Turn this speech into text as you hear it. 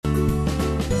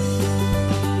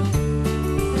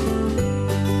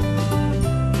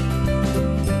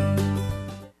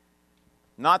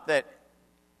Not that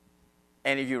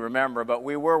any of you remember, but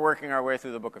we were working our way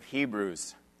through the book of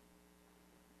Hebrews.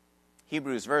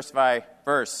 Hebrews, verse by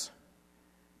verse.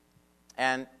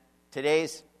 And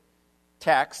today's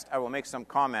text, I will make some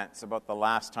comments about the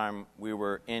last time we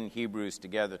were in Hebrews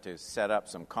together to set up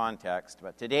some context.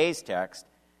 But today's text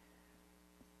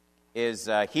is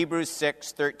Hebrews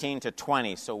 6, 13 to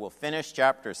 20. So we'll finish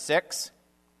chapter 6.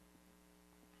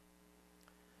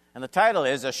 And the title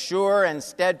is, A Sure and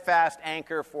Steadfast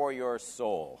Anchor for Your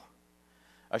Soul.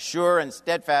 A sure and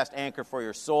steadfast anchor for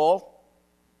your soul.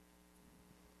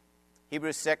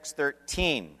 Hebrews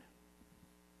 6:13.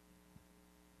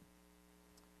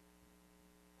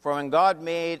 For when God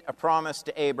made a promise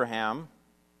to Abraham,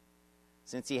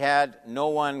 since he had no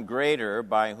one greater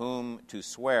by whom to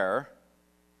swear,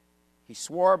 he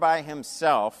swore by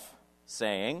himself,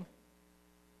 saying,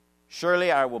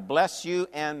 Surely I will bless you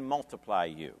and multiply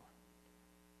you.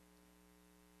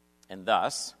 And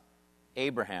thus,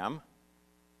 Abraham,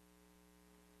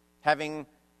 having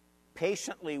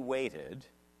patiently waited,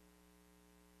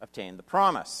 obtained the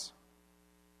promise.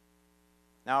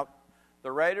 Now,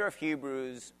 the writer of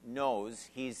Hebrews knows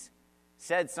he's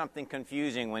said something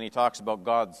confusing when he talks about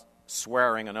God's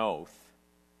swearing an oath.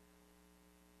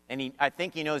 And I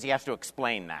think he knows he has to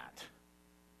explain that,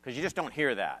 because you just don't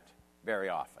hear that very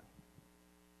often.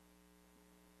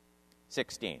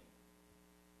 16.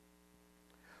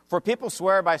 For people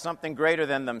swear by something greater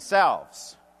than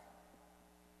themselves,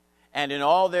 and in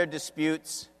all their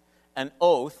disputes, an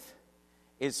oath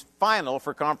is final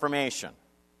for confirmation.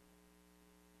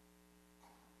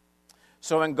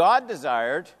 So when God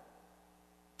desired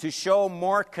to show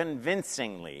more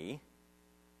convincingly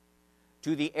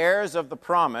to the heirs of the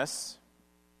promise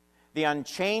the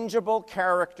unchangeable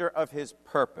character of his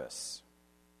purpose,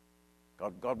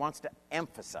 God wants to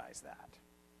emphasize that.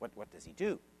 What does he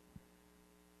do?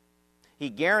 He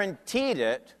guaranteed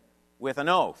it with an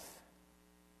oath,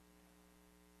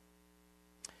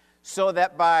 so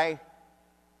that by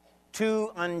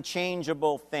two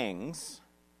unchangeable things,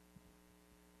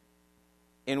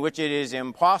 in which it is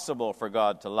impossible for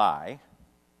God to lie,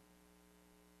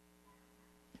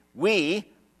 we,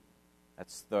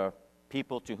 that's the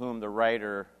people to whom the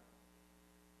writer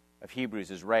of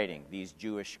Hebrews is writing, these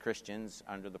Jewish Christians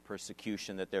under the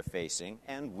persecution that they're facing,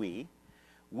 and we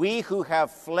who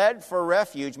have fled for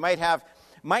refuge might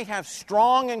have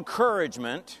strong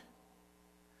encouragement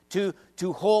to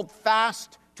hold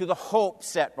fast to the hope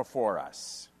set before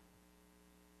us.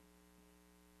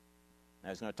 I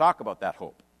was going to talk about that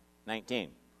hope. 19.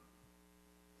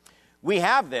 We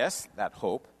have this, that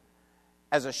hope,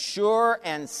 as a sure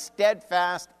and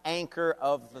steadfast anchor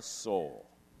of the soul.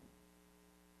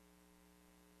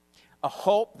 A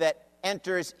hope that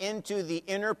enters into the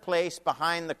inner place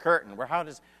behind the curtain. Where how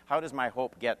does my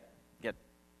hope get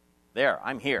there?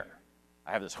 I'm here.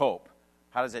 I have this hope.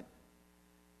 How does it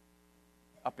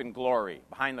up in glory,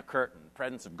 behind the curtain,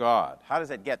 presence of God? How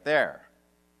does it get there?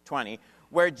 20.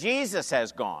 Where Jesus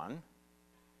has gone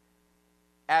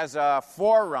as a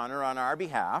forerunner on our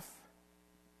behalf,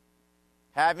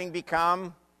 having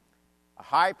become a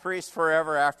high priest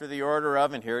forever after the order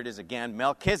of, and here it is again,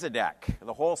 Melchizedek.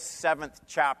 The whole 7th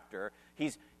chapter,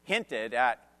 he's hinted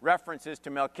at references to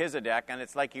Melchizedek, and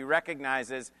it's like he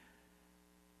recognizes,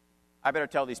 I better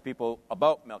tell these people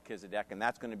about Melchizedek, and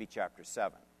that's going to be chapter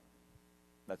 7.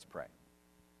 Let's pray.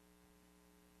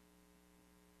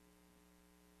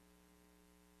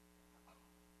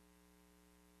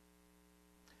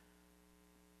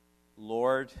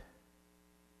 Lord,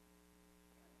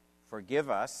 forgive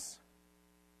us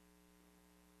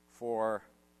for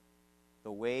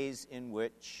the ways in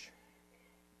which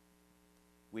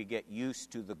we get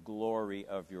used to the glory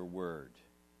of your word.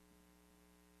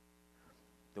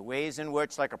 The ways in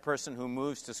which, like a person who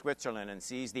moves to Switzerland and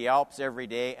sees the Alps every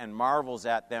day and marvels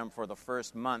at them for the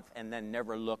first month and then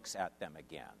never looks at them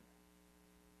again.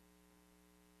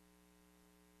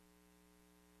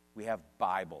 We have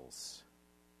Bibles,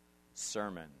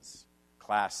 sermons,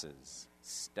 classes,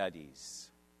 studies.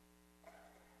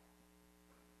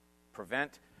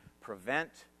 Prevent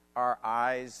our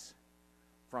eyes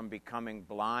from becoming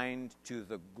blind to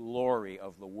the glory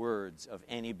of the words of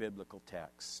any biblical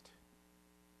text.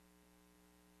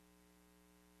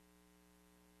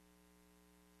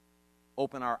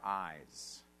 Open our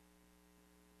eyes,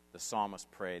 the psalmist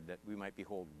prayed, that we might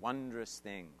behold wondrous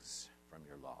things from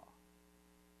your law.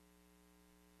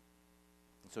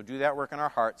 And so do that work in our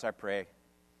hearts, I pray.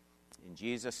 In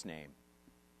Jesus' name,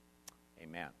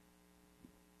 amen.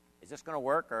 Is this going to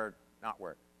work or not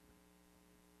work?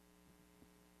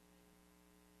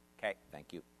 Okay,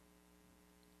 thank you.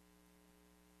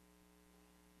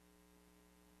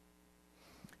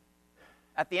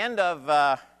 At the end of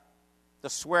the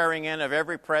swearing in of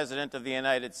every president of the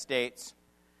United States,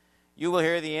 you will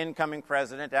hear the incoming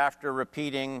president, after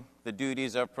repeating the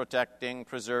duties of protecting,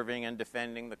 preserving, and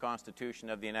defending the Constitution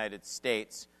of the United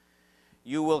States,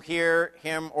 you will hear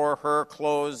him or her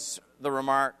close the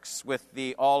remarks with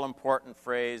the all-important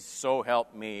phrase, "So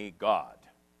help me God."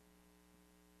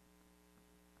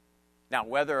 Now,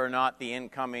 whether or not the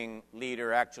incoming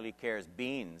leader actually cares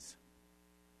beans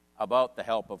about the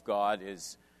help of God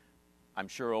is, I'm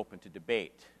sure, open to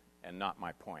debate and not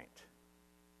my point.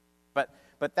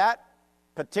 But that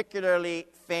particularly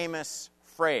famous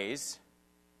phrase,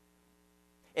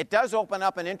 it does open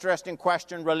up an interesting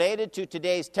question related to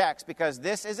today's text, because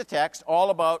this is a text all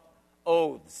about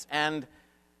oaths and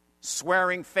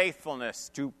swearing faithfulness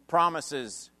to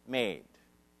promises made.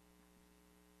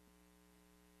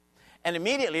 And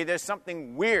immediately there's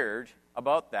something weird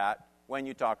about that when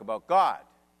you talk about God.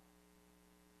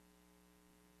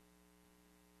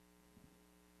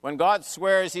 When God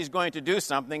swears he's going to do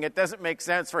something, it doesn't make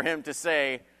sense for him to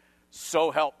say,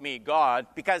 "So help me God,"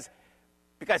 because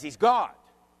he's God.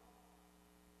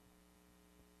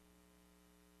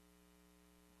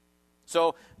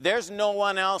 So there's no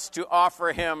one else to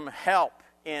offer him help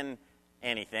in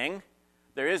anything.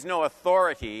 There is no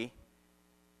authority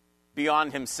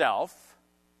beyond himself.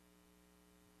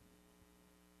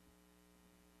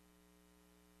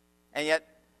 And yet,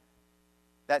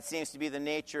 that seems to be the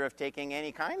nature of taking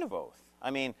any kind of oath.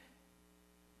 I mean,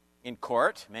 in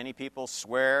court, many people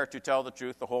swear to tell the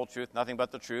truth, the whole truth, nothing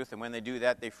but the truth. And when they do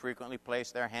that, they frequently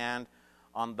place their hand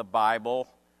on the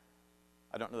Bible.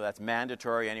 I don't know if that's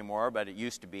mandatory anymore, but it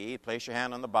used to be. Place your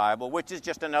hand on the Bible, which is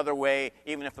just another way,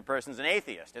 even if the person's an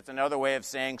atheist, it's another way of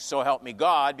saying, "So help me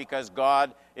God," because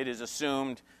God, it is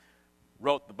assumed,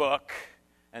 wrote the book.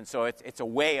 And so it's a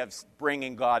way of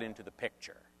bringing God into the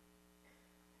picture.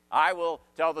 I will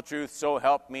tell the truth, so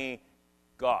help me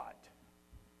God.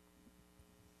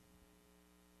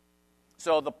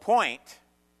 So the point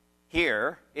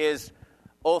here is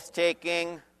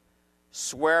oath-taking,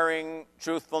 swearing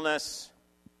truthfulness.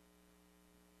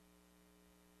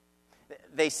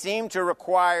 They seem to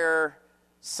require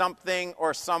something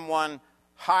or someone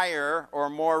higher or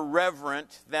more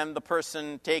reverent than the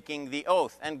person taking the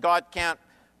oath. And God can't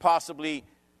possibly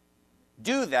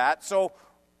do that. So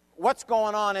what's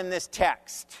going on in this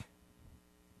text?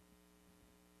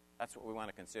 That's what we want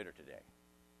to consider today.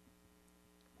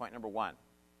 Point number one.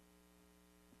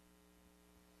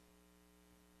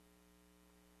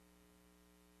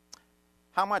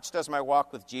 How much does my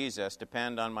walk with Jesus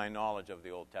depend on my knowledge of the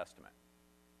Old Testament?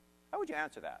 How would you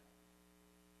answer that?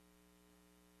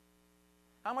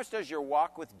 How much does your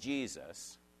walk with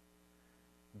Jesus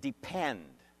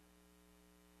depend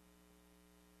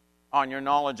on your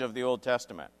knowledge of the Old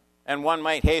Testament? And one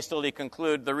might hastily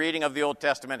conclude the reading of the Old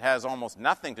Testament has almost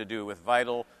nothing to do with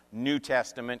vital New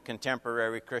Testament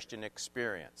contemporary Christian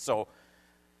experience. So,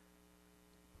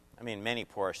 I mean, many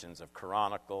portions of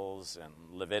Chronicles and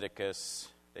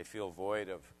Leviticus, they feel void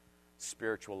of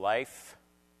spiritual life.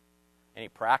 Any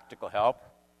practical help?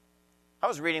 How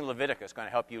is reading Leviticus going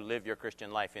to help you live your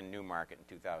Christian life in Newmarket in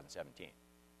 2017?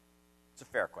 It's a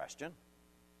fair question.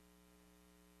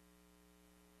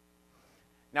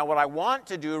 Now, what I want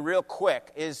to do real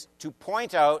quick is to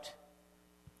point out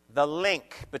the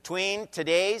link between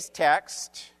today's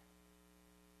text.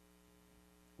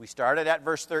 We started at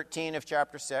verse 13 of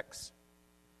chapter 6.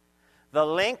 The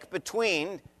link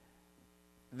between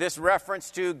this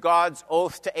reference to God's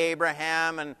oath to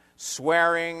Abraham and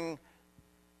swearing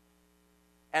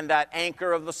and that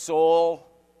anchor of the soul.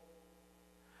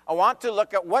 I want to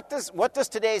look at what does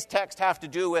today's text have to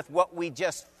do with what we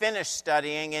just finished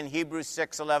studying in Hebrews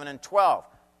 6, 11, and 12.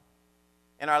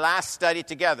 In our last study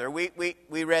together, we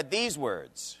read these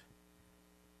words.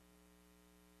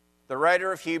 The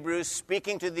writer of Hebrews,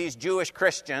 speaking to these Jewish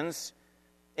Christians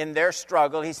in their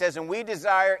struggle, he says, "And we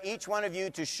desire each one of you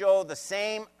to show the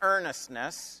same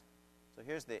earnestness." So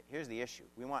here's the issue.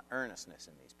 We want earnestness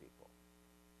in these people.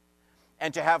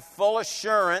 "And to have full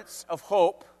assurance of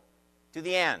hope to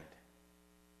the end.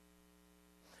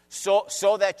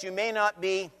 So that you may not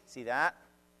be," see that?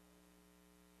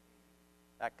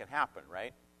 That can happen,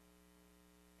 right?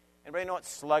 Anybody know what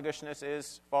sluggishness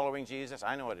is following Jesus?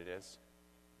 I know what it is.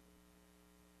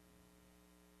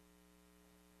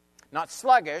 Not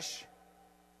sluggish,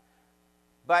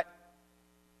 but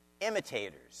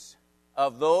imitators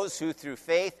of those who through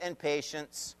faith and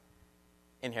patience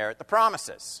inherit the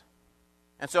promises.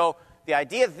 And so the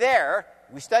idea there,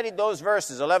 we studied those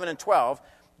verses, 11 and 12.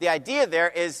 The idea there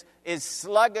is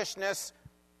sluggishness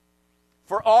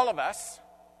for all of us,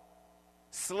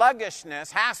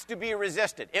 sluggishness has to be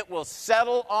resisted. It will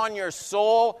settle on your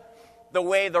soul the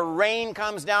way the rain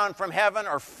comes down from heaven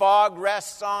or fog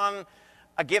rests on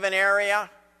a given area.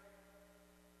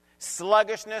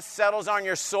 Sluggishness settles on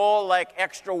your soul like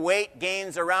extra weight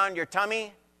gains around your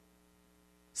tummy.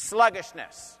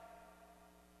 Sluggishness.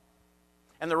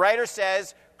 And the writer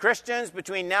says Christians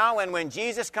between now and when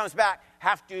Jesus comes back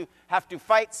have to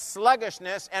fight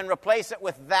sluggishness and replace it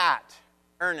with that,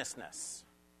 earnestness.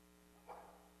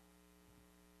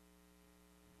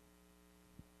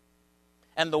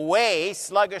 And the way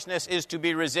sluggishness is to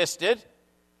be resisted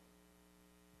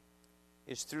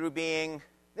is through being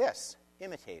this,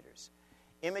 imitators.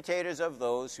 Imitators of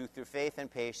those who through faith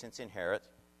and patience inherit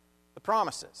the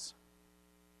promises.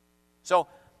 So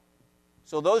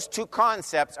those two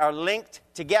concepts are linked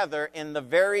together in the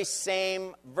very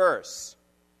same verse.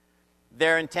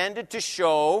 They're intended to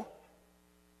show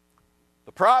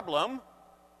the problem,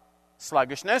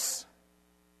 sluggishness,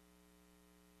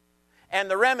 and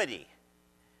the remedy,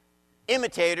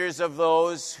 imitators of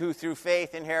those who through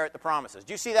faith inherit the promises.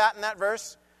 Do you see that in that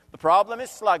verse? The problem is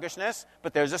sluggishness,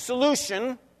 but there's a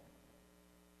solution.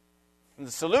 And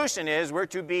the solution is we're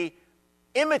to be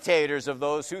imitators of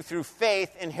those who through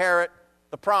faith inherit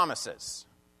the promises.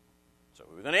 So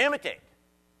we're going to imitate.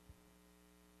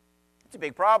 It's a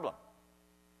big problem.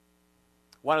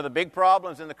 One of the big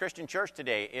problems in the Christian church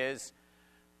today is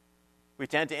we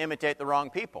tend to imitate the wrong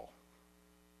people.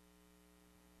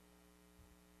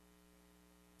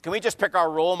 Can we just pick our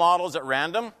role models at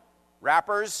random?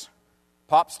 Rappers,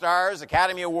 pop stars,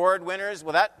 Academy Award winners?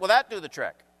 Will that do the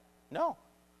trick? No.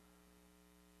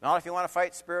 Not if you want to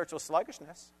fight spiritual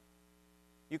sluggishness.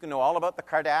 You can know all about the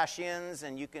Kardashians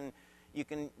and you can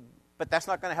but that's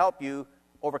not going to help you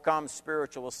overcome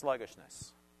spiritual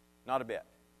sluggishness. Not a bit.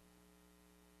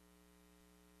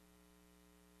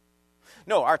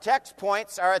 No, our text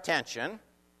points our attention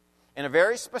in a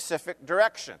very specific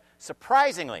direction,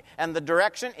 surprisingly, and the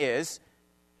direction is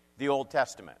the Old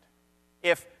Testament.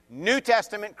 If New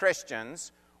Testament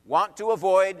Christians want to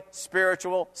avoid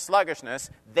spiritual sluggishness,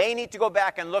 they need to go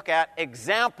back and look at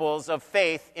examples of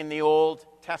faith in the Old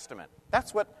Testament.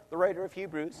 That's what the writer of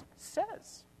Hebrews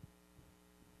says.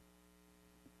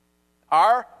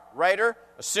 Our writer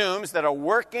assumes that a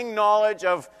working knowledge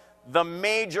of the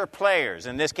major players,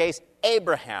 in this case,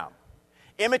 Abraham.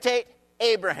 Imitate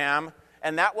Abraham,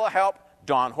 and that will help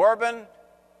Don Horban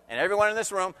and everyone in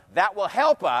this room. That will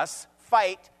help us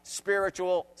fight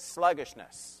spiritual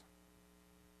sluggishness.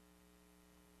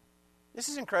 This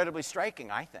is incredibly striking,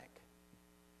 I think,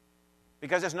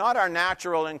 because it's not our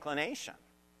natural inclination.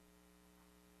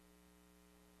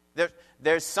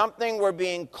 There's something we're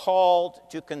being called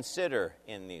to consider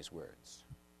in these words.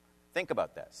 Think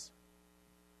about this.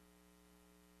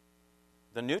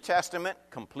 The New Testament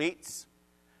completes,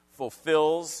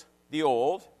 fulfills the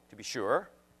Old, to be sure,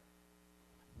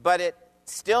 but it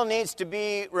still needs to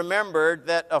be remembered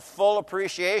that a full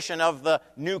appreciation of the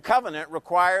New Covenant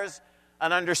requires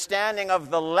an understanding of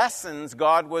the lessons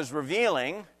God was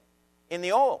revealing in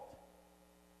the Old.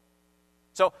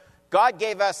 So God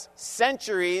gave us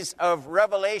centuries of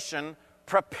revelation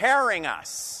preparing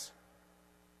us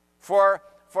for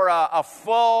a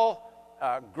full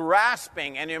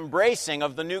grasping and embracing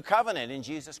of the New Covenant in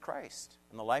Jesus Christ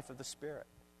and the life of the Spirit.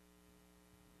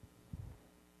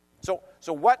 So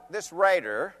what this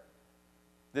writer,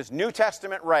 this New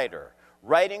Testament writer,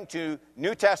 writing to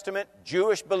New Testament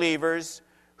Jewish believers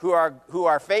who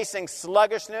are facing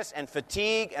sluggishness and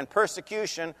fatigue and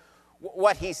persecution,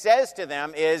 what he says to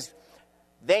them is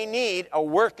they need a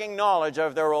working knowledge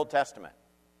of their Old Testament.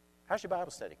 How's your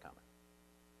Bible study coming?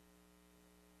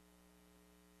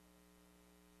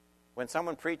 When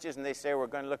someone preaches and they say, we're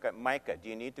going to look at Micah, do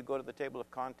you need to go to the table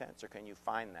of contents, or can you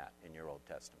find that in your Old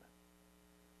Testament?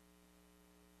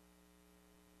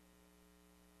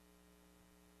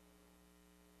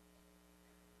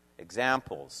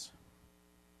 Examples,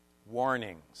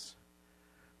 warnings,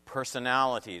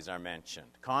 personalities are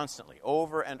mentioned constantly,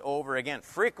 over and over again,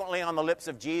 frequently on the lips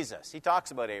of Jesus. He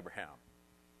talks about Abraham,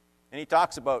 and he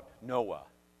talks about Noah,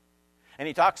 and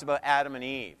he talks about Adam and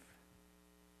Eve.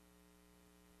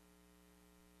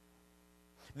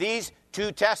 These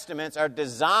two testaments are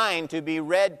designed to be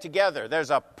read together. There's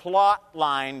a plot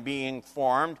line being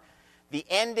formed. The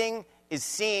ending is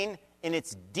seen in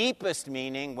its deepest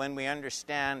meaning when we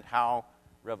understand how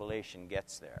Revelation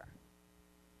gets there.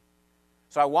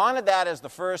 So I wanted that as the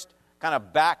first kind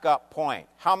of backup point.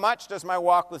 How much does my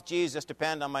walk with Jesus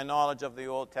depend on my knowledge of the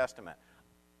Old Testament?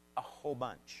 A whole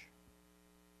bunch.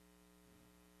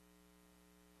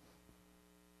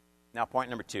 Now, point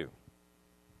number 2.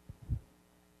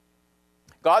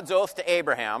 God's oath to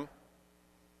Abraham.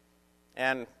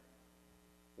 And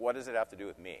what does it have to do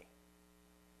with me?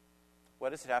 What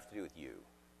does it have to do with you?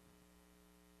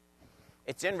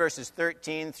 It's in verses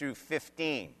 13 through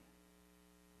 15.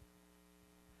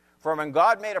 For when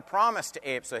God made a promise to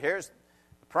Abraham, so here's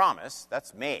the promise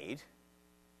that's made.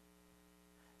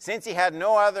 Since he had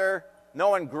no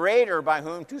one greater by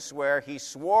whom to swear, he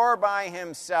swore by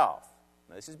himself.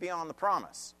 Now, this is beyond the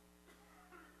promise.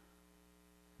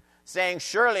 Saying,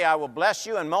 surely I will bless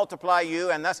you and multiply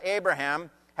you. And thus Abraham,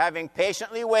 having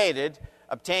patiently waited,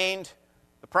 obtained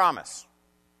the promise.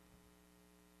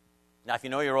 Now, if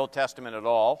you know your Old Testament at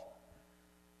all,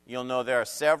 you'll know there are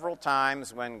several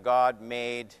times when God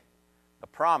made a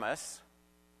promise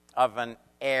of an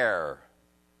heir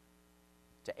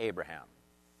to Abraham.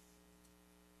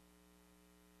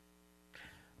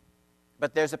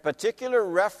 But there's a particular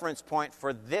reference point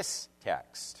for this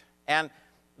text. And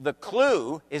the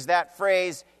clue is that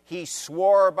phrase, he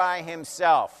swore by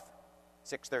himself,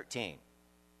 6:13.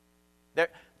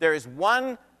 There is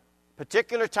one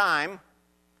particular time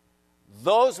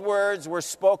those words were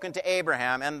spoken to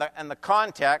Abraham, and the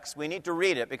context, we need to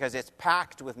read it because it's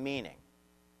packed with meaning.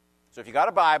 So if you got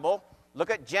a Bible, look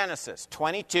at Genesis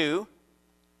 22,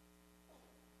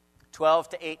 12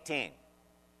 to 18.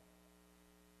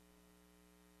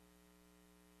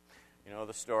 You know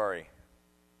the story.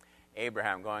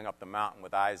 Abraham going up the mountain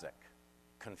with Isaac.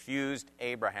 Confused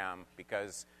Abraham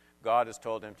because God has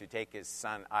told him to take his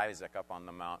son Isaac up on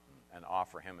the mountain and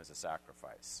offer him as a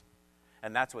sacrifice.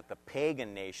 And that's what the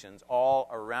pagan nations all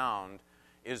around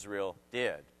Israel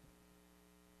did.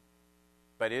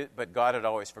 But God had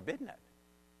always forbidden it.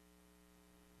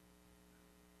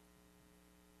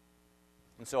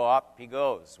 And so up he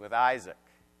goes with Isaac.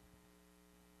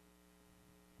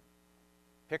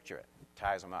 Picture it.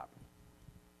 Ties him up.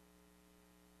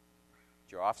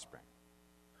 It's your offspring.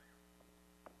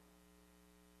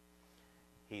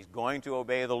 He's going to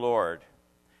obey the Lord.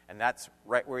 And that's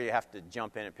right where you have to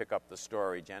jump in and pick up the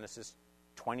story. Genesis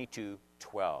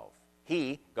 22:12.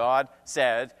 He, God,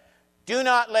 said, do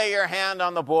not lay your hand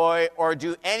on the boy or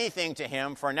do anything to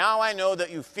him, for now I know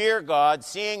that you fear God,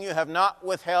 seeing you have not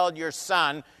withheld your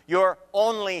son, your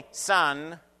only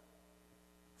son,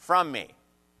 from me.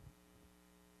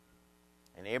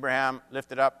 And Abraham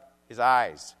lifted up his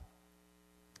eyes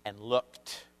and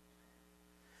looked.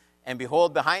 And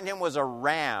behold, behind him was a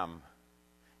ram.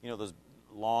 You know, those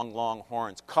long, long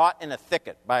horns, caught in a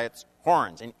thicket by its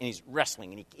horns. And he's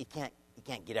wrestling, and he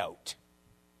can't get out.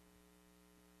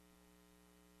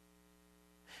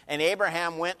 And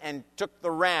Abraham went and took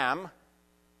the ram,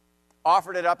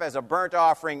 offered it up as a burnt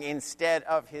offering instead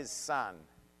of his son.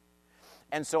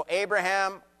 And so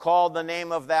Abraham called the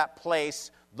name of that place,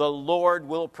 the Lord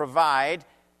will provide,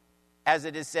 as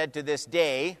it is said to this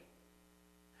day,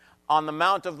 on the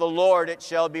mount of the Lord it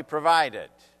shall be provided.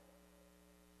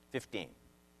 15.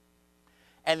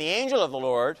 And the angel of the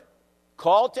Lord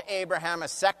called to Abraham a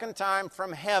second time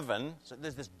from heaven. So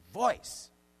there's this voice.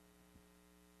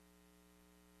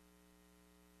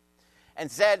 And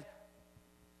said,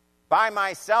 by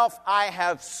myself I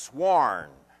have sworn.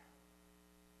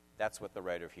 That's what the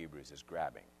writer of Hebrews is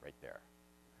grabbing right there.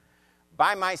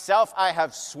 By myself I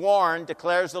have sworn,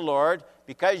 declares the Lord,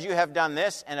 because you have done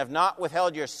this and have not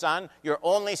withheld your son, your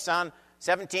only son.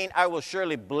 17, I will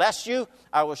surely bless you.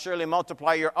 I will surely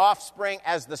multiply your offspring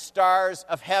as the stars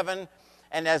of heaven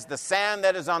and as the sand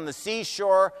that is on the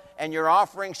seashore, and your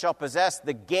offspring shall possess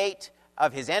the gate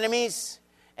of his enemies.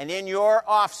 And in your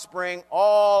offspring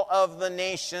all of the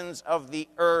nations of the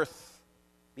earth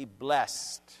be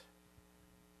blessed,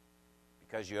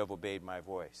 because you have obeyed my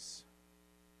voice.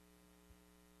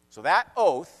 So that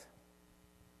oath,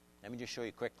 let me just show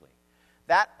you quickly.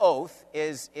 That oath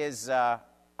is a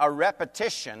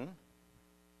repetition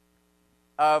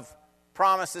of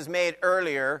promises made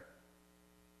earlier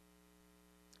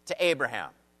to Abraham,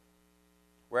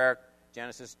 where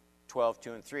Genesis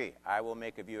 12:2 and 3, I will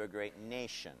make of you a great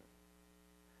nation.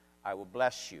 I will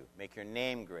bless you, make your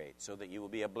name great, so that you will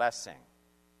be a blessing.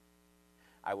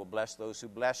 I will bless those who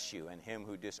bless you, and him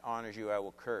who dishonors you I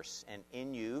will curse. And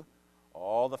in you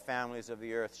all the families of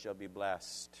the earth shall be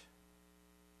blessed.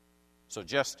 So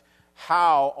just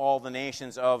how all the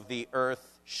nations of the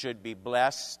earth should be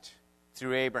blessed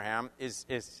through Abraham is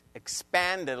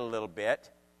expanded a little bit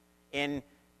in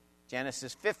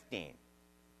Genesis 15.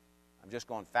 I'm just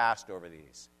going fast over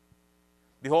these.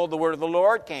 Behold, the word of the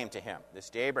Lord came to him, this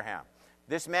to Abraham.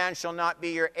 This man shall not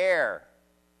be your heir,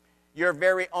 your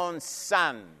very own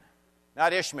son.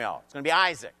 Not Ishmael. It's going to be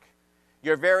Isaac.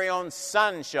 Your very own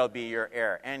son shall be your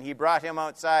heir. And he brought him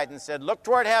outside and said, look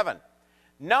toward heaven.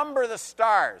 Number the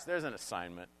stars. There's an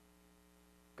assignment.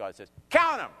 God says,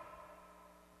 count them.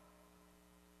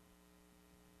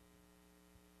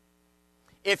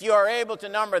 If you are able to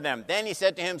number them. Then he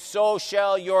said to him, so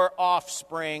shall your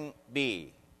offspring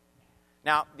be.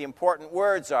 Now, the important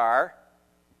words are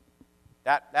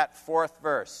that fourth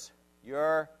verse.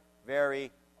 Your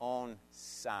very own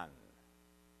son.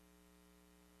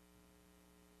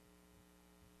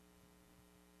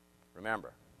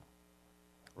 Remember,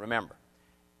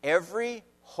 every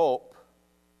hope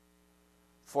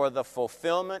for the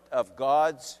fulfillment of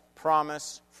God's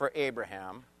promise for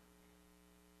Abraham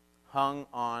hung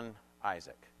on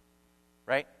Isaac,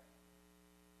 right?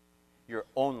 Your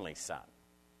only son.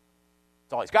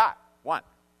 That's all he's got, one.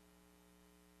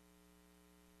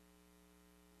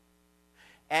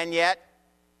 And yet,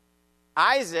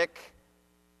 Isaac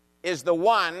is the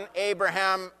one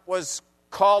Abraham was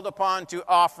called upon to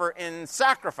offer in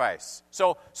sacrifice.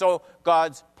 So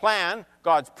God's plan,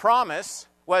 God's promise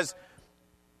was,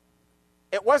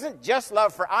 it wasn't just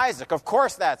love for Isaac. Of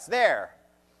course that's there.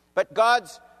 But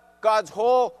God's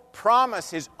whole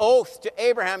promise, his oath to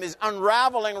Abraham, is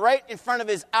unraveling right in front of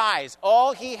his eyes.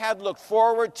 All he had looked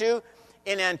forward to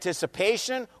in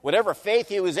anticipation, whatever faith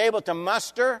he was able to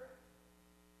muster,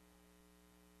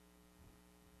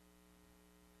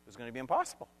 was going to be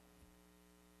impossible.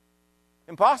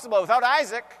 Impossible. Without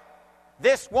Isaac,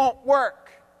 this won't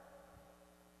work.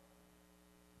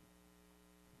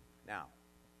 Now,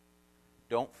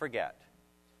 don't forget,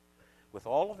 with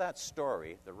all of that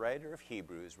story, the writer of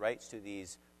Hebrews writes to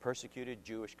these persecuted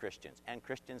Jewish Christians and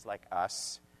Christians like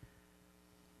us,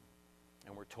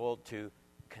 and we're told to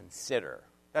consider.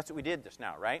 That's what we did just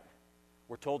now, right?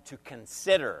 We're told to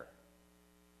consider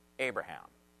Abraham.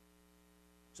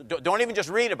 So don't even just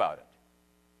read about it.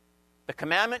 The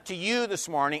commandment to you this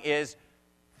morning is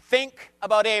think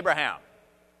about Abraham.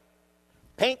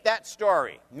 Paint that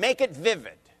story. Make it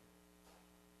vivid.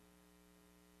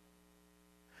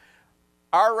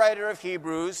 Our writer of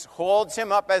Hebrews holds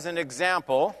him up as an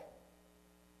example,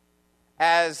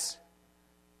 as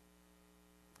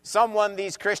someone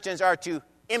these Christians are to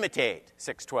imitate,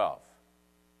 6:12.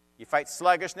 You fight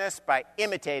sluggishness by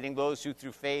imitating those who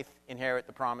through faith inherit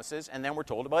the promises, and then we're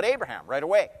told about Abraham right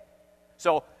away.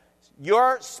 So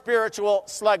your spiritual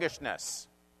sluggishness,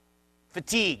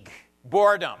 fatigue,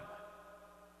 boredom,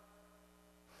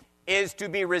 is to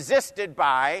be resisted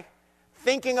by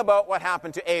thinking about what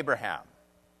happened to Abraham.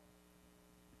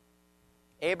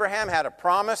 Abraham had a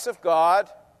promise of God,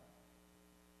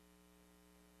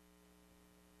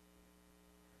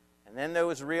 and then there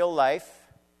was real life,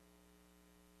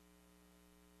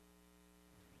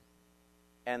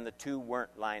 and the two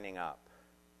weren't lining up.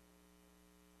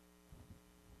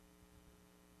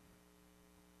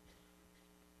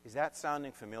 Is that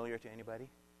sounding familiar to anybody?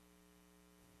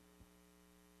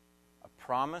 A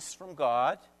promise from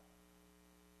God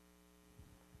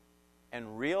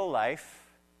and real life,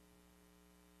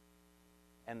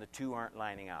 and the two aren't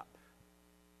lining up.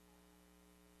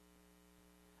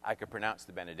 I could pronounce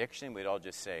the benediction. We'd all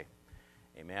just say,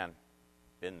 amen,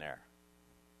 been there.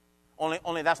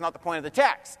 Only that's not the point of the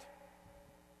text.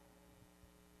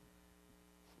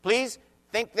 Please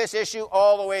think this issue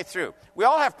all the way through. We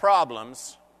all have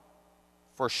problems,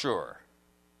 for sure.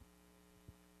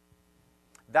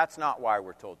 That's not why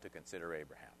we're told to consider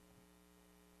Abraham.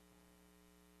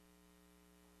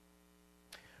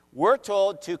 We're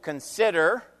told to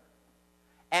consider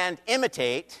and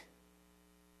imitate,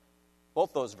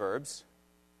 both those verbs.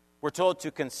 We're told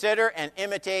to consider and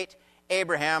imitate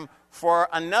Abraham for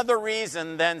another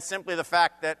reason than simply the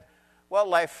fact that, well,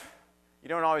 life, you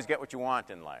don't always get what you want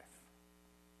in life.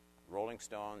 Rolling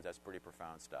Stones, that's pretty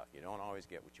profound stuff. You don't always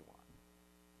get what you want.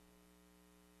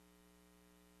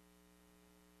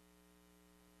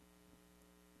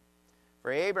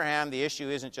 For Abraham, the issue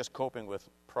isn't just coping with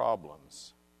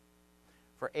problems.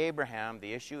 For Abraham,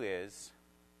 the issue is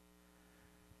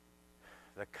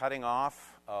the cutting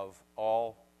off of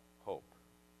all hope.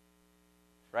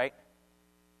 Right?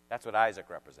 That's what Isaac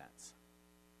represents.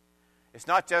 It's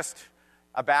not just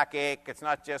a backache. It's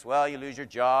not just, well, you lose your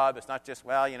job. It's not just,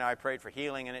 well, I prayed for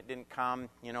healing and it didn't come.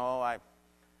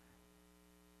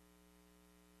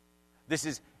 This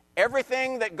is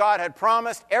everything that God had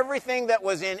promised, everything that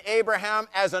was in Abraham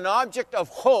as an object of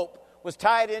hope was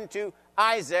tied into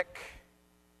Isaac.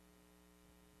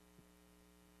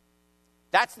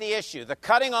 That's the issue, the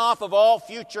cutting off of all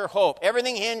future hope.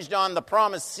 Everything hinged on the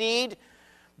promised seed.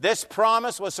 This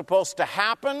promise was supposed to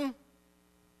happen.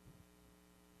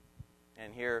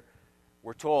 And here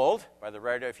we're told by the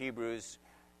writer of Hebrews,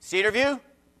 Cedarview,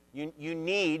 you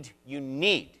need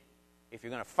If you're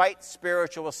going to fight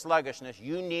spiritual sluggishness,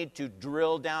 you need to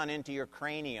drill down into your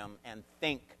cranium and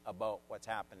think about what's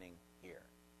happening here.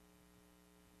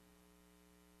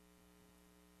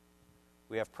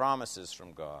 We have promises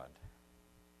from God.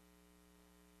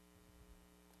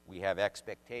 We have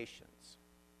expectations.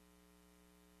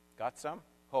 Got some?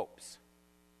 Hopes.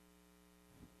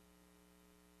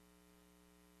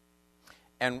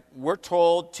 And we're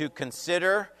told to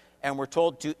consider and we're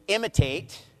told to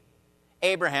imitate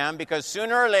Abraham, because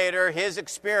sooner or later his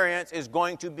experience is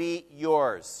going to be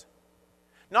yours.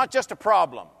 Not just a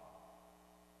problem,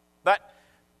 but,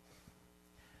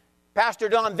 Pastor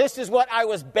Don, this is what I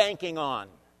was banking on.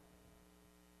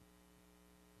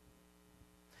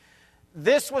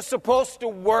 This was supposed to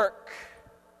work.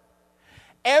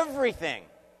 Everything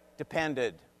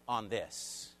depended on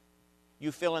this.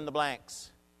 You fill in the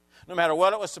blanks. No matter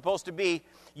what it was supposed to be,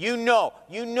 you know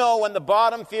when the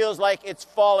bottom feels like it's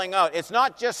falling out. It's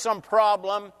not just some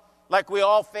problem like we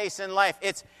all face in life.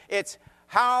 It's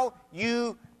how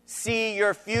you see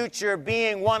your future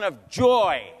being one of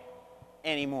joy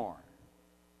anymore.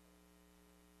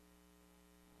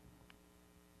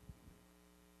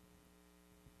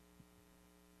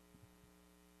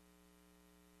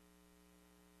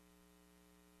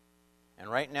 And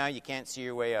right now you can't see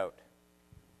your way out.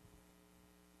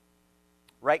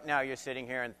 Right now you're sitting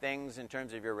here and things, in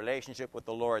terms of your relationship with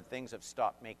the Lord, things have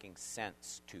stopped making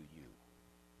sense to you.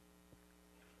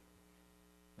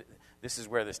 This is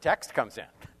where this text comes in.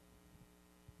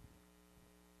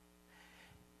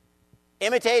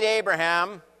 Imitate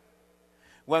Abraham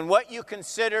when what you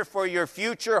consider for your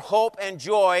future hope and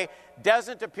joy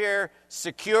doesn't appear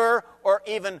secure or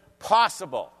even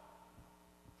possible.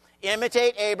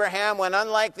 Imitate Abraham when,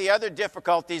 unlike the other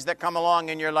difficulties that come along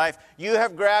in your life, you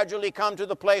have gradually come to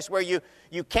the place where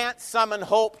you can't summon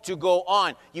hope to go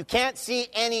on. You can't see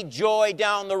any joy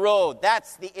down the road.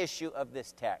 That's the issue of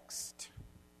this text.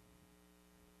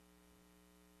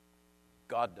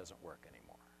 God doesn't work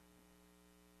anymore.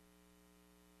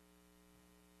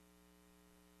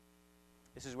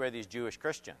 This is where these Jewish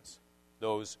Christians,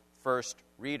 those first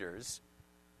readers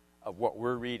of what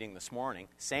we're reading this morning,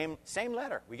 same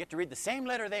letter. We get to read the same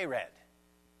letter they read.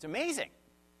 It's amazing.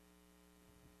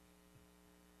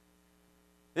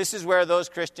 This is where those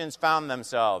Christians found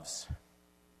themselves.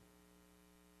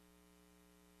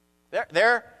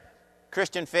 Their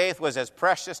Christian faith was as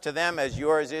precious to them as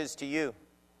yours is to you.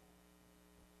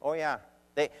 Oh yeah.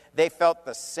 They felt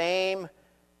the same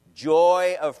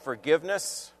joy of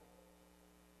forgiveness.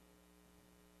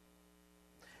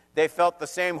 They felt the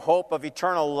same hope of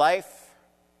eternal life.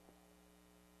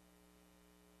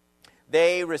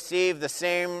 They received the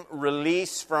same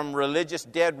release from religious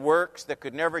dead works that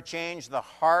could never change the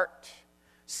heart.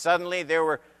 Suddenly they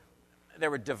were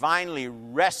divinely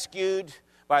rescued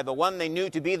by the one they knew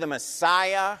to be the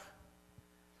Messiah,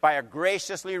 by a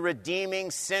graciously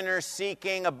redeeming,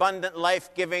 sinner-seeking, abundant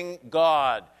life-giving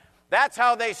God. That's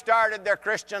how they started their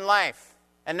Christian life.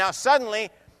 And now suddenly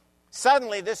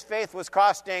this faith was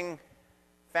costing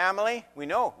family. We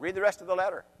know. Read the rest of the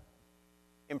letter.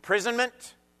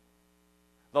 Imprisonment.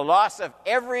 The loss of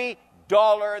every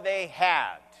dollar they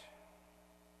had.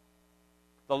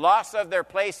 The loss of their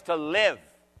place to live.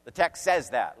 The text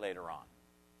says that later on.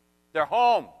 Their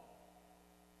home.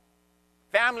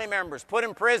 Family members put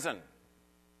in prison.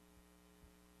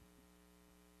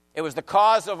 It was the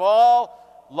cause of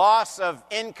all loss of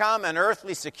income and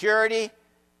earthly security.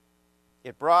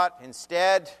 It brought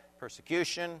instead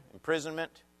persecution,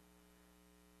 imprisonment.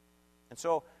 And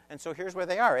so here's where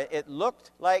they are. It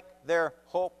looked like their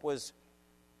hope was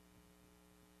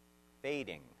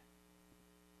fading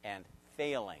and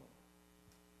failing.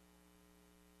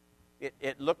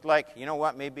 It looked like, you know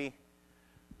what, maybe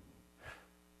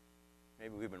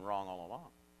we've been wrong all along.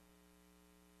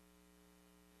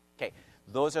 Okay,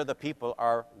 those are the people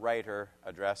our writer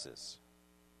addresses.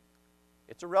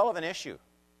 It's a relevant issue.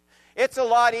 It's a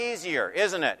lot easier,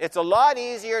 isn't it? It's a lot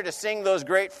easier to sing those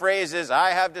great phrases, I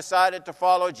have decided to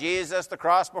follow Jesus, the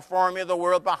cross before me, the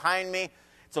world behind me.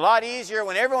 It's a lot easier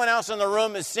when everyone else in the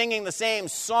room is singing the same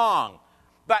song.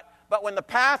 But when the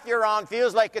path you're on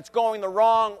feels like it's going the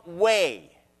wrong way,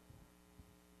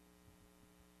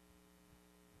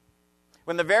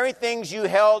 when the very things you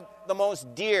held the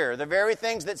most dear, the very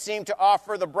things that seemed to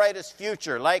offer the brightest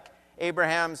future, like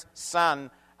Abraham's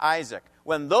son Isaac,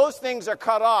 when those things are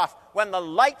cut off, when the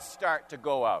lights start to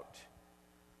go out,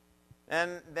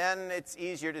 then it's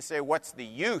easier to say, what's the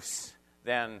use?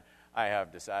 Then I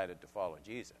have decided to follow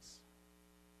Jesus.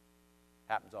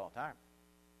 Happens all the time.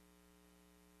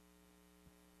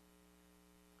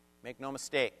 Make no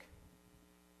mistake.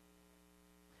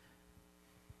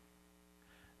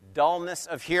 Dullness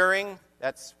of hearing,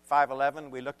 that's 5:11,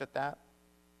 we looked at that.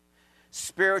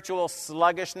 Spiritual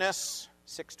sluggishness,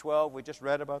 6:12, we just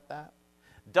read about that.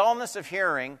 Dullness of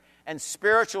hearing and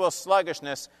spiritual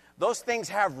sluggishness, those things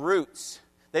have roots.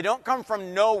 They don't come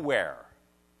from nowhere.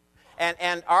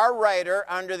 And our writer,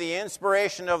 under the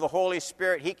inspiration of the Holy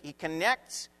Spirit, he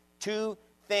connects two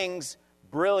things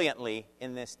brilliantly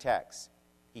in this text.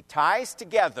 He ties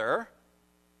together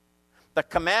the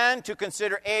command to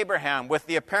consider Abraham with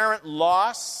the apparent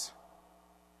loss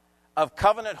of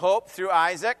covenant hope through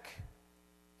Isaac.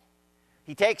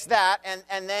 He takes that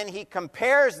and then he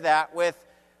compares that with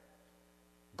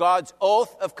God's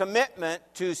oath of commitment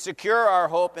to secure our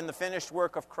hope in the finished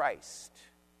work of Christ.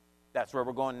 That's where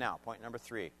we're going now. Point number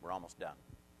 3. We're almost done.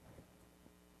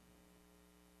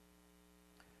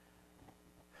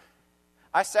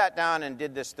 I sat down and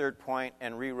did this third point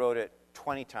and rewrote it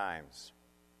 20 times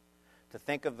to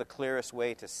think of the clearest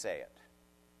way to say it.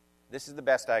 This is the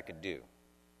best I could do.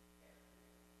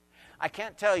 I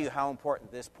can't tell you how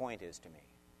important this point is to me.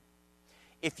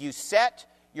 If you set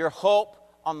your hope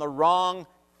on the wrong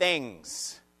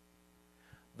things,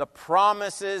 the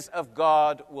promises of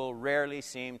God will rarely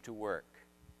seem to work.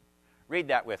 Read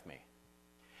that with me.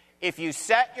 If you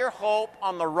set your hope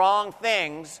on the wrong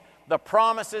things, the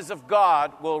promises of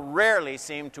God will rarely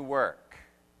seem to work.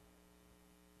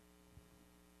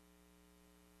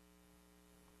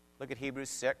 Look at Hebrews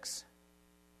 6.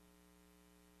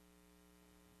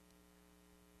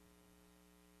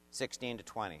 16 to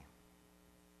 20.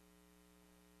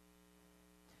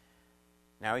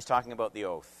 Now he's talking about the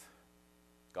oath.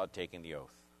 God taking the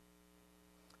oath.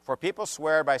 For people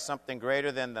swear by something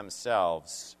greater than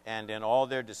themselves, and in all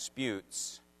their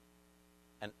disputes,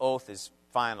 an oath is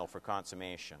final for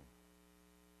consummation.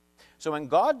 So when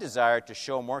God desired to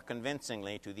show more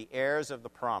convincingly to the heirs of the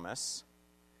promise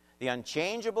the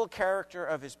unchangeable character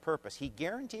of his purpose, he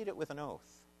guaranteed it with an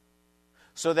oath,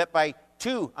 so that by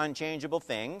two unchangeable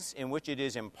things, in which it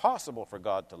is impossible for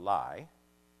God to lie,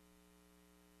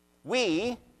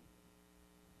 we,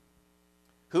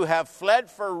 who have fled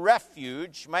for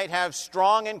refuge, might have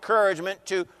strong encouragement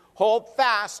to hold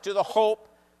fast to the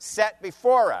hope set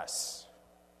before us.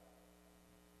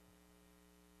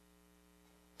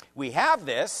 We have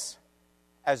this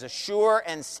as a sure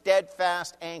and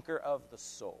steadfast anchor of the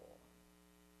soul.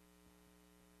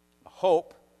 A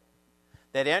hope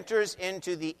that enters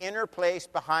into the inner place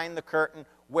behind the curtain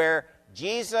where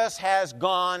Jesus has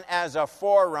gone as a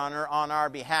forerunner on our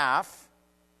behalf,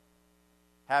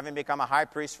 having become a high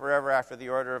priest forever after the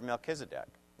order of Melchizedek.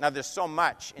 Now, there's so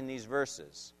much in these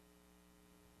verses.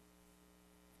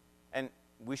 And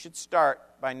we should start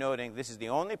by noting this is the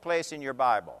only place in your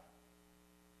Bible,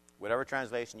 whatever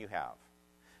translation you have,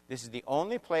 this is the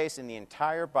only place in the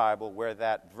entire Bible where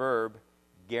that verb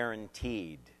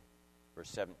guaranteed, verse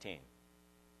 17.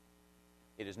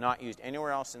 It is not used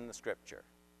anywhere else in the Scripture.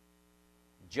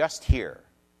 Just here.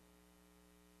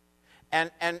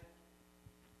 And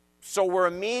so we're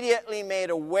immediately made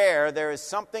aware there is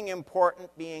something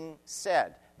important being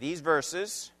said. These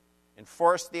verses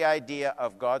enforce the idea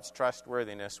of God's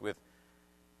trustworthiness with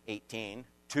 18,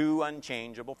 two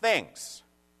unchangeable things.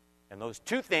 And those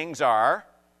two things are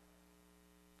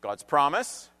God's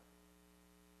promise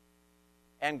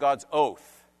and God's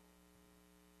oath.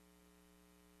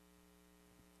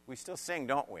 We still sing,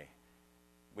 don't we?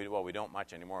 We don't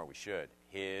much anymore. We should.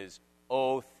 His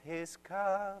oath, his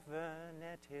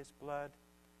covenant, his blood,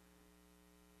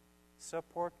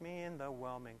 support me in the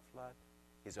whelming flood.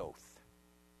 His oath.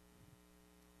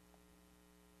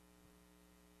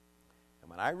 And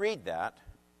when I read that,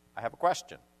 I have a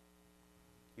question.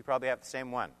 You probably have the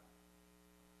same one.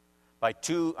 By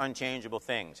two unchangeable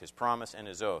things, his promise and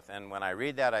his oath. And when I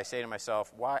read that, I say to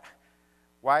myself,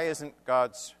 why isn't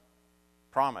God's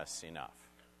promise enough?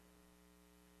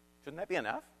 Shouldn't that be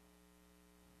enough?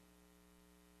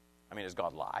 I mean, does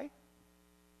God lie?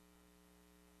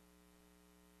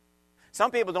 Some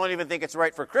people don't even think it's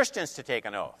right for Christians to take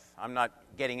an oath. I'm not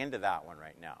getting into that one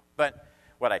right now. But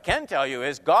what I can tell you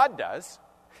is God does.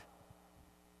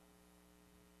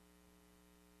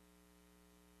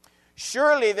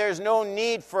 Surely there's no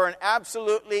need for an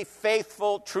absolutely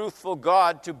faithful, truthful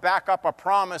God to back up a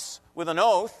promise with an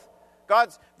oath.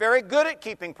 God's very good at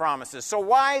keeping promises. So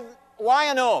why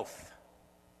an oath?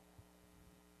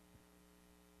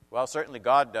 Well, certainly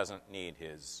God doesn't need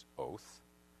his oath.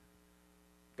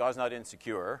 God's not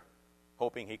insecure,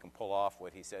 hoping he can pull off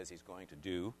what he says he's going to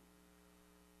do.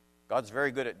 God's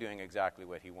very good at doing exactly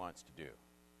what he wants to do.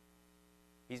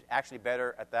 He's actually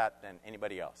better at that than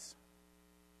anybody else.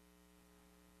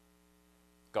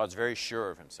 God's very sure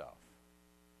of himself.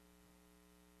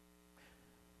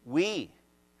 We,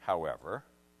 however,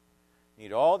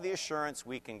 need all the assurance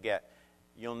we can get.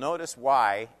 You'll notice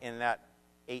why in that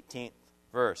 18th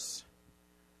verse,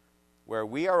 where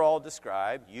we are all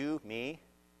described, you, me,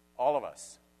 all of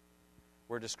us,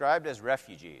 we're described as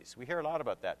refugees. We hear a lot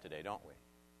about that today, don't we?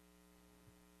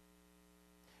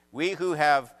 We who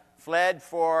have fled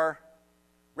for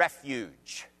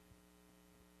refuge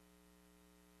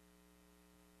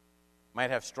might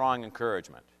have strong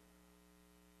encouragement.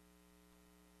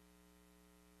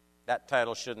 That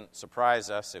title shouldn't surprise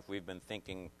us if we've been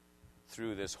thinking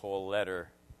through this whole letter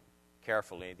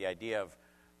carefully. The idea of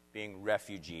being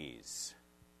refugees.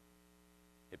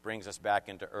 It brings us back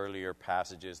into earlier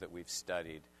passages that we've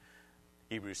studied.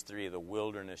 Hebrews 3, the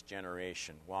wilderness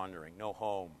generation, wandering, no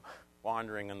home,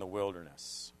 wandering in the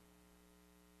wilderness.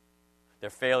 Their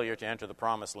failure to enter the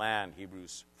promised land,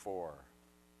 Hebrews 4.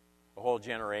 The whole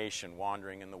generation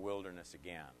wandering in the wilderness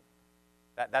again.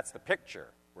 That's the picture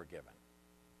we're given.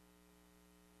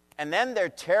 And then their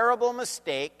terrible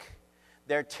mistake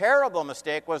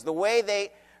was the way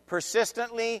they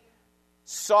persistently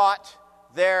sought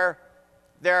their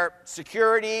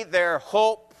security, their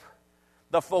hope,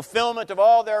 the fulfillment of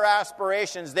all their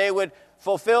aspirations. They would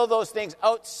fulfill those things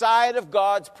outside of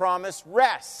God's promised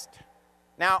rest.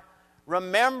 Now,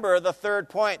 remember the third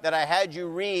point that I had you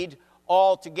read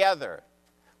all together.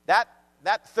 That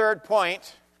third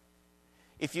point,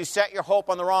 if you set your hope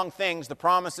on the wrong things, the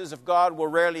promises of God will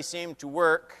rarely seem to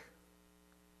work.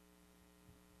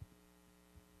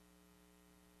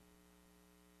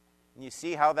 And you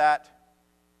see how that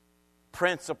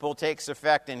principle takes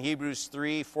effect in Hebrews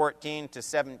 3:14 to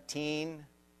 17.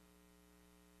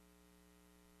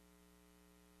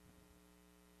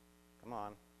 Come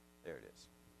on. There it is.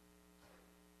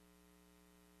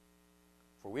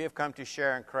 For we have come to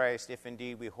share in Christ, if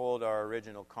indeed we hold our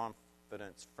original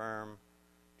confidence firm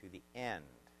to the end.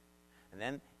 And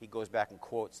then he goes back and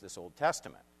quotes this Old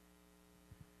Testament.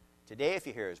 Today, if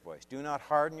you hear his voice, do not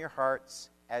harden your hearts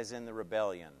as in the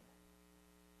rebellion.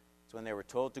 So when they were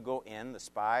told to go in, the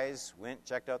spies went,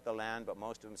 checked out the land, but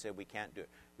most of them said, we can't do it.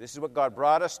 This is what God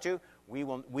brought us to.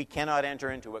 We cannot enter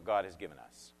into what God has given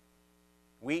us.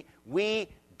 We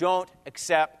don't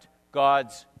accept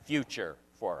God's future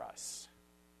for us.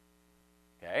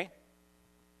 Okay?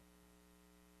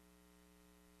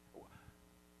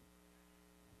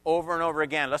 Over and over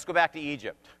again. Let's go back to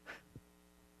Egypt.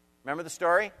 Remember the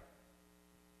story?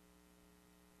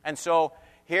 And so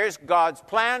here's God's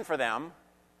plan for them.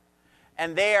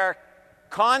 And they are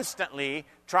constantly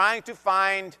trying to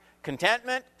find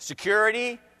contentment,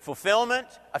 security, fulfillment,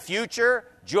 a future,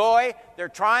 joy. They're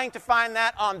trying to find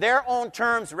that on their own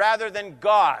terms rather than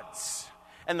God's.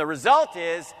 And the result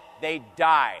is they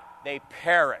die. They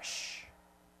perish.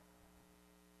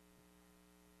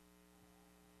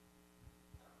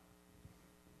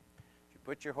 If you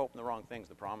put your hope in the wrong things,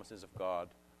 the promises of God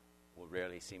will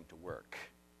rarely seem to work.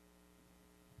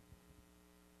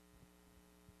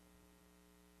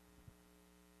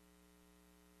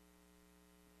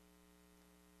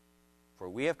 For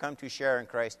we have come to share in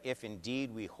Christ if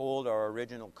indeed we hold our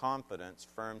original confidence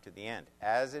firm to the end.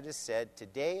 As it is said,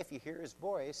 today if you hear his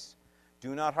voice,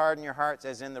 do not harden your hearts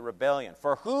as in the rebellion.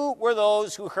 For who were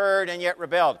those who heard and yet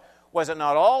rebelled? Was it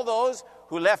not all those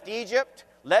who left Egypt,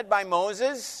 led by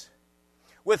Moses?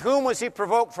 With whom was he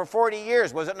provoked for 40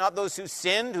 years? Was it not those who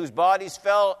sinned, whose bodies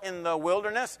fell in the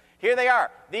wilderness? Here they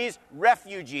are, these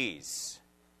refugees.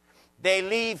 They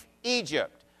leave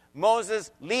Egypt.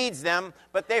 Moses leads them,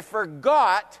 but they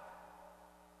forgot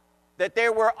that they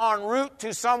were en route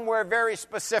to somewhere very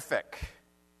specific.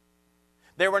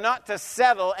 They were not to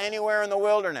settle anywhere in the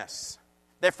wilderness.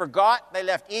 They forgot they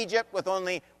left Egypt with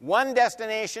only one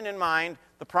destination in mind,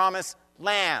 the promised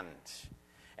land.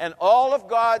 And all of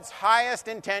God's highest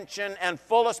intention and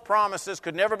fullest promises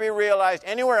could never be realized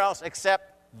anywhere else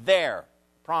except there,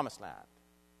 promised land.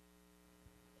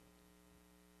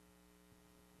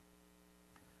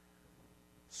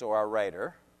 So our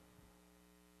writer,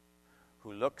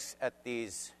 who looks at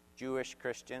these Jewish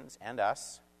Christians and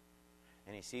us,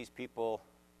 and he sees people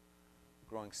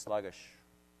growing sluggish,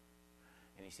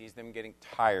 and he sees them getting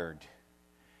tired,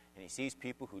 and he sees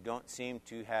people who don't seem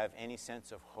to have any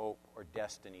sense of hope or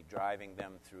destiny driving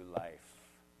them through life.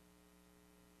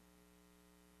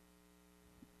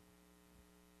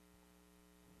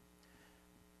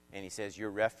 And he says, you're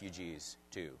refugees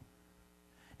too.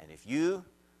 And if you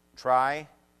try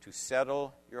to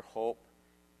settle your hope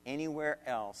anywhere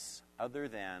else other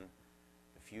than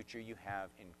the future you have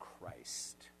in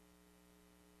Christ.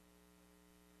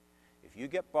 If you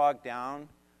get bogged down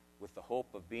with the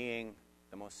hope of being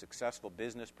the most successful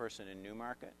business person in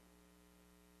Newmarket,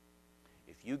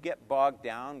 if you get bogged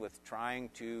down with trying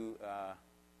to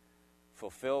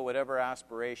fulfill whatever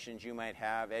aspirations you might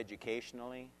have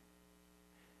educationally,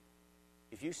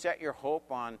 if you set your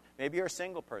hope on, maybe you're a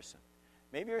single person.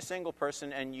 Maybe you're a single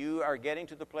person and you are getting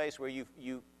to the place where you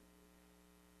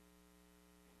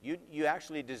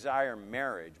actually desire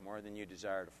marriage more than you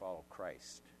desire to follow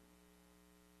Christ.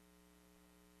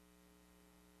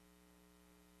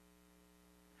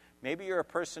 Maybe you're a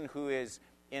person who is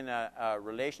in a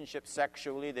relationship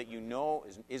sexually that you know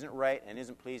isn't right and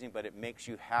isn't pleasing, but it makes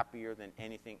you happier than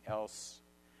anything else,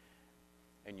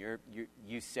 and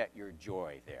you set your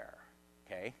joy there.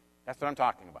 Okay? That's what I'm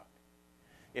talking about.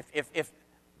 If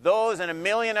those and a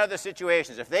million other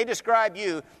situations, if they describe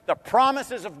you, the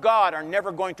promises of God are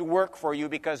never going to work for you,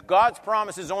 because God's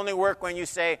promises only work when you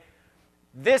say,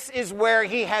 this is where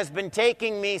He has been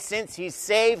taking me since He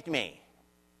saved me.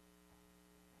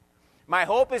 My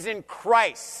hope is in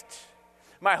Christ.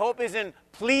 My hope is in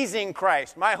pleasing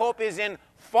Christ. My hope is in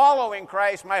following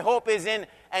Christ. My hope is in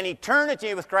an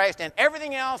eternity with Christ, and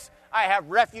everything else, I have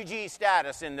refugee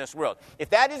status in this world. If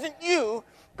that isn't you,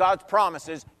 God's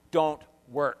promises don't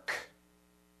work.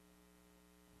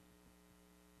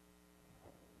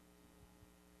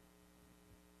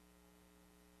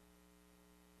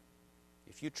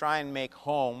 If you try and make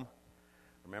home,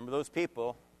 remember those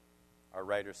people, our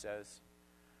writer says,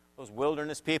 those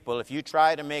wilderness people, if you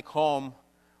try to make home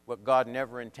what God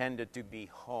never intended to be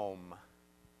home,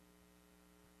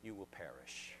 you will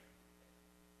perish.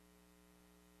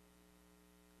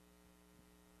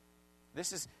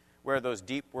 This is where those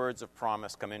deep words of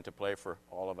promise come into play for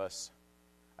all of us.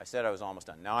 I said I was almost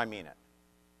done. Now I mean it.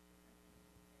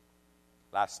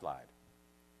 Last slide.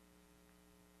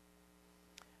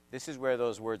 This is where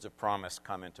those words of promise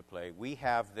come into play. We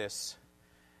have this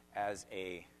as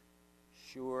a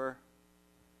sure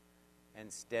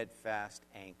and steadfast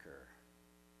anchor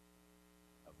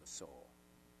of the soul.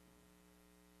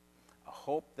 A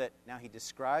hope that, now he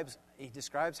describes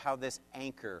how this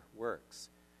anchor works,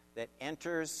 that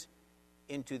enters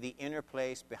into the inner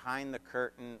place behind the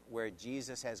curtain where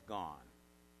Jesus has gone.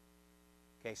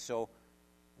 Okay, so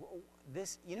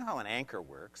this, you know how an anchor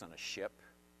works on a ship?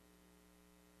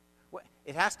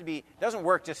 It has to be, it doesn't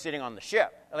work just sitting on the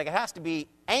ship. Like, it has to be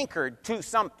anchored to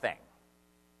something.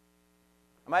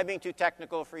 Am I being too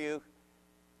technical for you?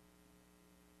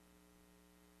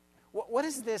 What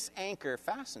is this anchor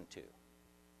fastened to?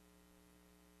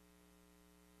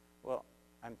 Well,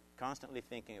 I'm constantly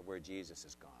thinking of where Jesus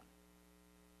has gone.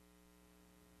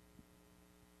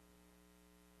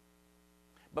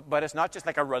 But it's not just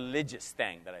like a religious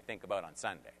thing that I think about on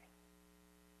Sunday.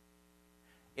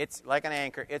 It's like an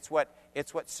anchor. It's what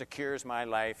secures my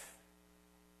life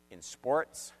in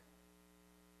sports.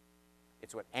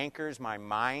 It's what anchors my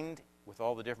mind with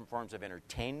all the different forms of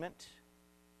entertainment.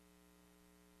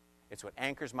 It's what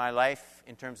anchors my life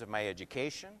in terms of my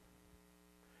education.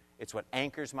 It's what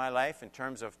anchors my life in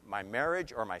terms of my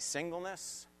marriage or my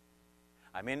singleness.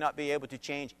 I may not be able to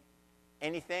change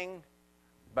anything,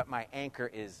 but my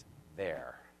anchor is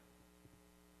there.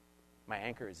 My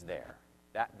anchor is there.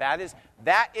 That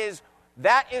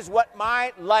is what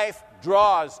my life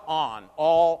draws on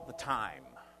all the time.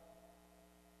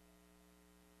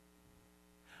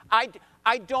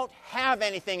 I don't have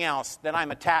anything else that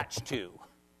I'm attached to.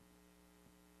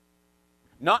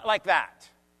 Not like that.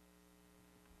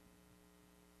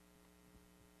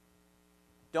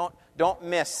 Don't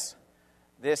miss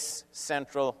this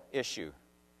central issue.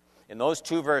 In those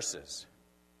two verses,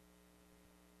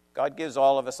 God gives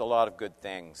all of us a lot of good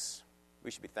things.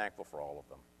 We should be thankful for all of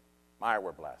them. My,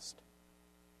 we're blessed.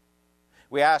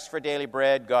 We ask for daily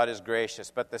bread, God is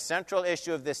gracious. But the central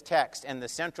issue of this text and the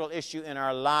central issue in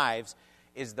our lives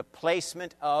is the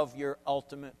placement of your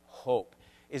ultimate hope,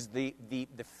 is the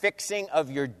fixing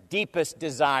of your deepest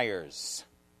desires.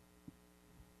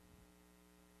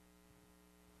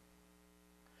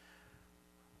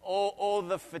 Oh,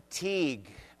 the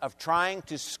fatigue of trying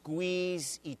to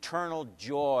squeeze eternal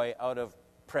joy out of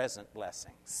present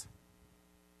blessings.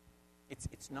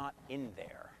 It's not in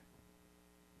there.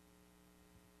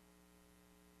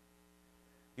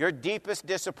 Your deepest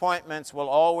disappointments will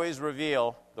always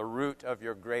reveal the root of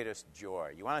your greatest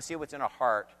joy. You want to see what's in a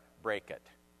heart? Break it.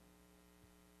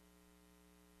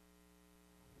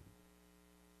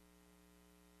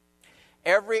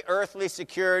 Every earthly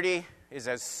security is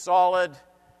as solid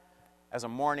as a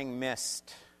morning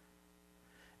mist.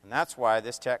 And that's why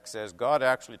this text says God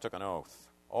actually took an oath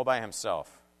all by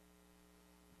himself.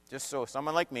 Just so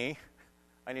someone like me,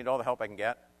 I need all the help I can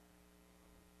get,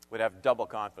 would have double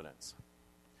confidence.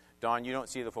 Don, you don't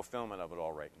see the fulfillment of it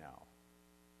all right now.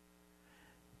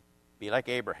 Be like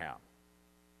Abraham.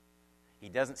 He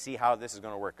doesn't see how this is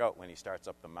going to work out when he starts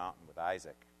up the mountain with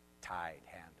Isaac, tied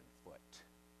hand and foot.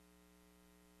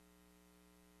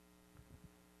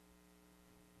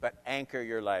 But anchor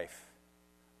your life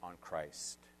on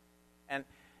Christ.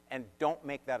 And don't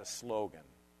make that a slogan.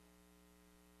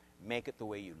 Make it the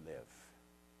way you live.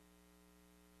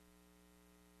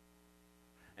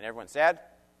 And everyone said,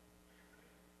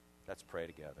 let's pray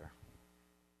together.